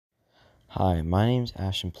Hi, my name's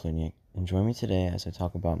Ashton Pluniak, and join me today as I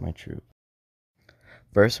talk about my troop.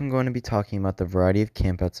 First, I'm going to be talking about the variety of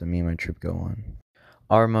campouts that me and my troop go on.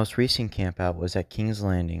 Our most recent campout was at King's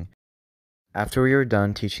Landing. After we were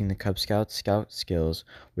done teaching the Cub Scouts scout skills,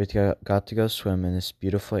 we got to go swim in this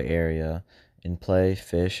beautiful area and play,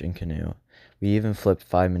 fish, and canoe. We even flipped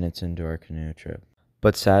 5 minutes into our canoe trip.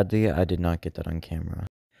 But sadly, I did not get that on camera.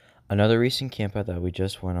 Another recent campout that we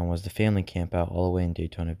just went on was the family campout all the way in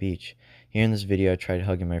Daytona Beach. Here in this video, I tried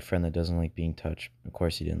hugging my friend that doesn't like being touched. Of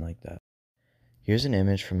course, he didn't like that. Here's an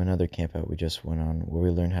image from another campout we just went on where we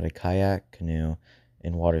learned how to kayak, canoe,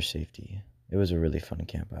 and water safety. It was a really fun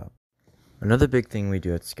campout. Another big thing we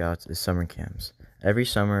do at Scouts is summer camps. Every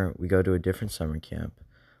summer, we go to a different summer camp,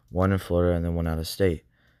 one in Florida and then one out of state.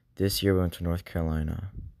 This year, we went to North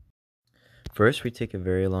Carolina. First, we take a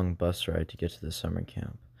very long bus ride to get to the summer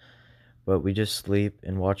camp. But we just sleep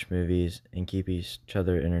and watch movies and keep each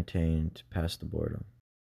other entertained past the boredom.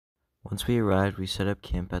 Once we arrived, we set up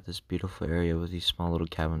camp at this beautiful area with these small little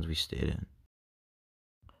cabins we stayed in.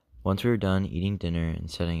 Once we were done eating dinner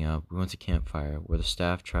and setting up, we went to campfire where the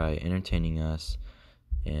staff tried entertaining us,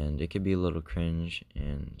 and it could be a little cringe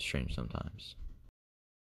and strange sometimes.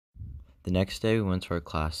 The next day we went to our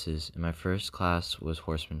classes, and my first class was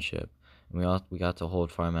horsemanship. And we got to hold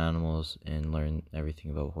farm animals and learn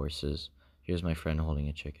everything about horses. Here's my friend holding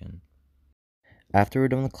a chicken. After we're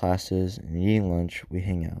done with classes and eating lunch, we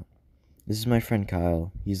hang out. This is my friend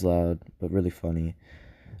Kyle. He's loud, but really funny.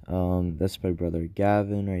 That's my brother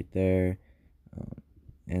Gavin right there.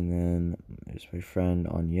 And then there's my friend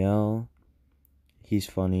Aniel. He's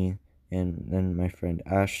funny. And then my friend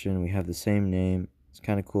Ashton. We have the same name. It's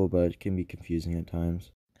kind of cool, but it can be confusing at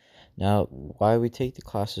times. Now, why we take the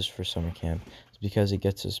classes for summer camp is because it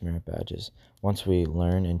gets us merit badges. Once we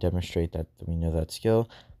learn and demonstrate that we know that skill,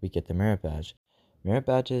 we get the merit badge. Merit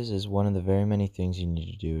badges is one of the very many things you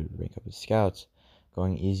need to do to rank up with Scouts,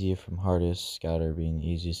 going easy from hardest, Scouter being the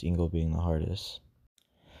easiest, Eagle being the hardest.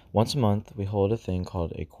 Once a month, we hold a thing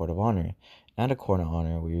called a Court of Honor. At a Court of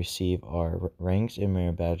Honor, we receive our ranks and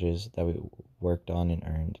merit badges that we worked on and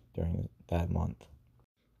earned during that month.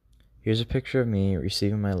 Here's a picture of me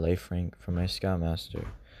receiving my life rank from my Scoutmaster.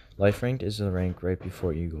 Life rank is the rank right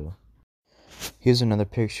before Eagle. Here's another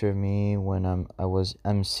picture of me when I was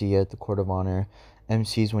MC at the Court of Honor.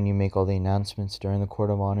 MC is when you make all the announcements during the Court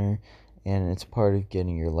of Honor, and it's part of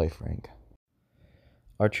getting your life rank.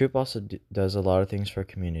 Our troop also does a lot of things for our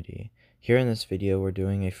community. Here in this video, we're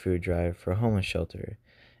doing a food drive for a homeless shelter.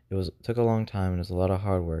 It took a long time and it was a lot of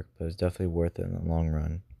hard work, but it was definitely worth it in the long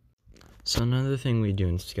run. So another thing we do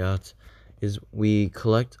in Scouts is we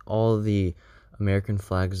collect all the American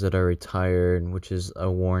flags that are retired, which is a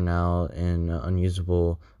worn out and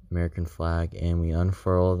unusable American flag, and we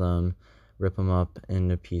unfurl them, rip them up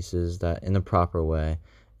into pieces that in the proper way,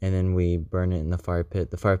 and then we burn it in the fire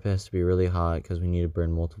pit. The fire pit has to be really hot because we need to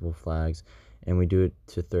burn multiple flags, and we do it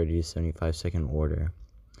to 30 to 75 second order.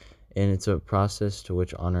 And it's a process to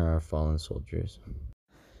which honor our fallen soldiers.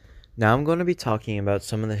 Now I'm going to be talking about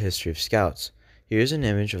some of the history of Scouts. Here's an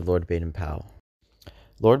image of Lord Baden-Powell.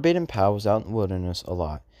 Lord Baden-Powell was out in the wilderness a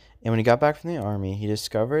lot, and when he got back from the army, he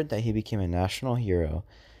discovered that he became a national hero.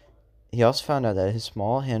 He also found out that his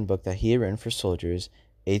small handbook that he had written for soldiers,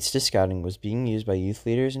 Aids to Scouting, was being used by youth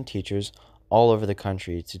leaders and teachers all over the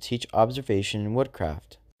country to teach observation and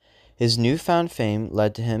woodcraft. His newfound fame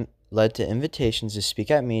led to invitations to speak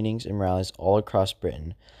at meetings and rallies all across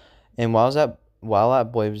Britain. And while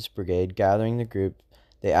at Boys Brigade gathering the group,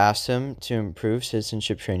 they asked him to improve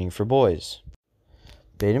citizenship training for boys.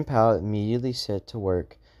 Baden-Powell immediately set to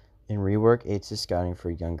work and rework Aids to Scouting for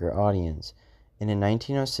a younger audience. And in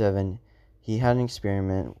 1907, he had an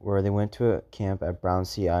experiment where they went to a camp at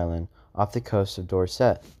Brownsea Island off the coast of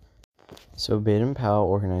Dorset. So Baden-Powell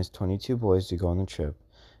organized 22 boys to go on the trip,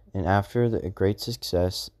 and after a great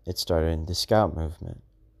success, it started the Scout movement.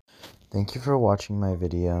 Thank you for watching my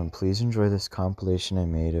video, and please enjoy this compilation I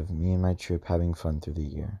made of me and my troop having fun through the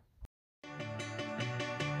year.